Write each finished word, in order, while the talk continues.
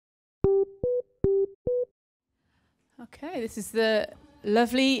Okay, this is the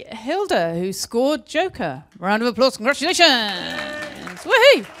lovely Hildur who scored Joker. Round of applause, congratulations!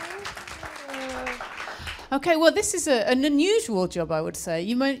 Woohoo! Okay, well, this is an unusual job, I would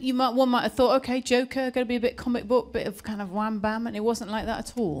say. One might have thought, okay, Joker, going to be a bit comic book, bit of kind of wham bam, and it wasn't like that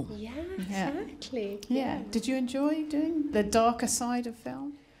at all. Yeah, exactly. Yeah. Did you enjoy doing the darker side of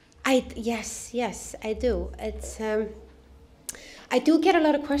film? Yes, I do. It's I do get a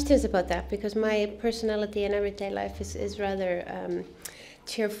lot of questions about that because my personality in everyday life is rather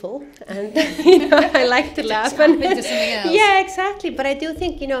cheerful, and I like to laugh and into something else. Yeah, exactly. But I do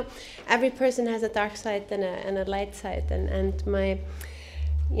think every person has a dark side and a light side, and my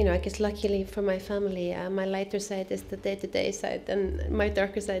I guess luckily for my family, my lighter side is the day-to-day side, and my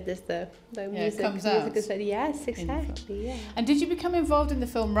darker side is the musical side. Yes, exactly. Yeah. And did you become involved in the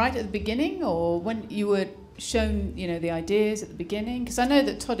film right at the beginning, or when you were shown, the ideas at the beginning? Because I know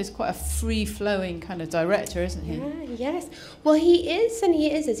that Todd is quite a free-flowing kind of director, isn't he? Yeah, yes. Well, he is and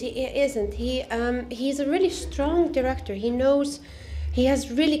he isn't. He isn't. He's a really strong director. He knows. He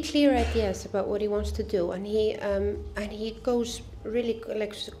has really clear ideas about what he wants to do, and he goes really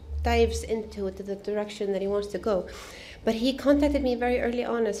dives into the direction that he wants to go. But he contacted me very early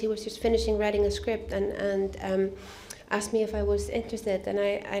on as he was just finishing writing a script and asked me if I was interested, and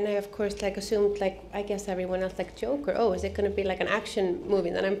I of course assumed I guess everyone else Joker. Oh, is it going to be like an action movie?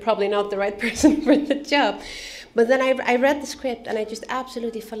 Then I'm probably not the right person for the job. But then I read the script and I just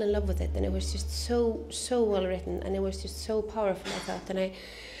absolutely fell in love with it, and it was just so well written, and it was just so powerful, I thought, and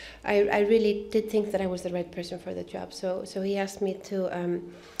I really did think that I was the right person for the job. So he asked me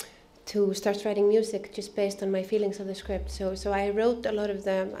to start writing music just based on my feelings of the script. So I wrote a lot of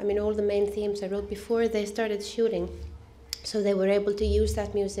all the main themes I wrote before they started shooting, so they were able to use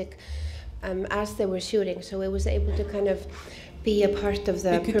that music as they were shooting. So it was able to kind of be a part of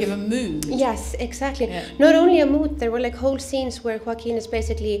the... It could give a mood. Yes, exactly. Yeah. Not only a mood, there were whole scenes where Joaquin is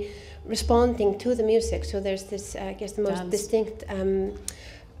basically responding to the music. So there's this, I guess, the most distinct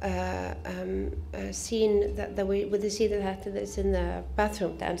scene that we see that's in the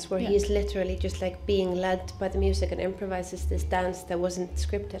bathroom dance, where he's literally just being led by the music and improvises this dance that wasn't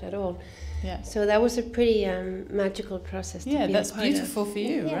scripted at all. Yeah. So that was a pretty magical process. Yeah, that's beautiful for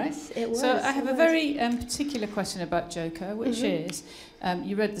you, right? Yes, it was. So I have a very particular question about Joker, which is,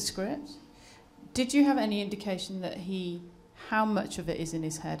 you read the script. Did you have any indication that how much of it is in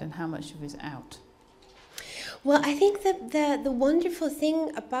his head and how much of it is out? Well, I think that the wonderful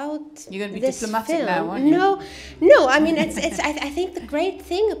thing about you're going to be this diplomatic film, now, aren't you? No. I mean, it's. I think the great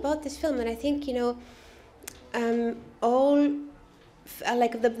thing about this film, and I think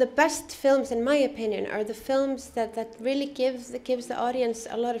the best films, in my opinion, are the films that really gives the audience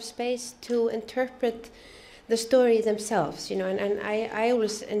a lot of space to interpret the story themselves, and I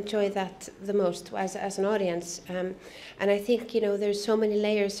always enjoy that the most as an audience, and I think there's so many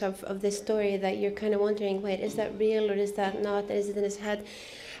layers of this story that you're kind of wondering, wait, is that real or is that not? Is it in his head?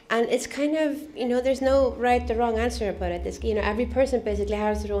 And it's kind of there's no right or wrong answer about it. It's, every person basically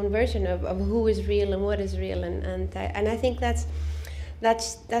has their own version of who is real and what is real, and I think that's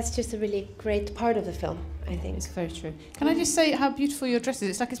just a really great part of the film, I think. It's very true. Can I just say how beautiful your dress is?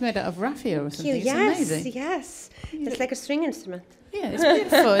 It's like it's made out of raffia or something. It's amazing. Yes. It's like a string instrument. Yeah, it's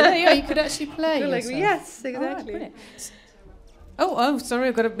beautiful. There you go. You could actually play yourself. Yes, exactly. Right, oh, sorry,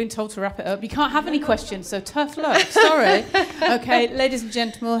 I've been told to wrap it up. You can't have any questions, so tough luck. Sorry. Okay, ladies and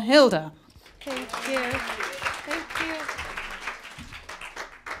gentlemen, Hildur. Thank you.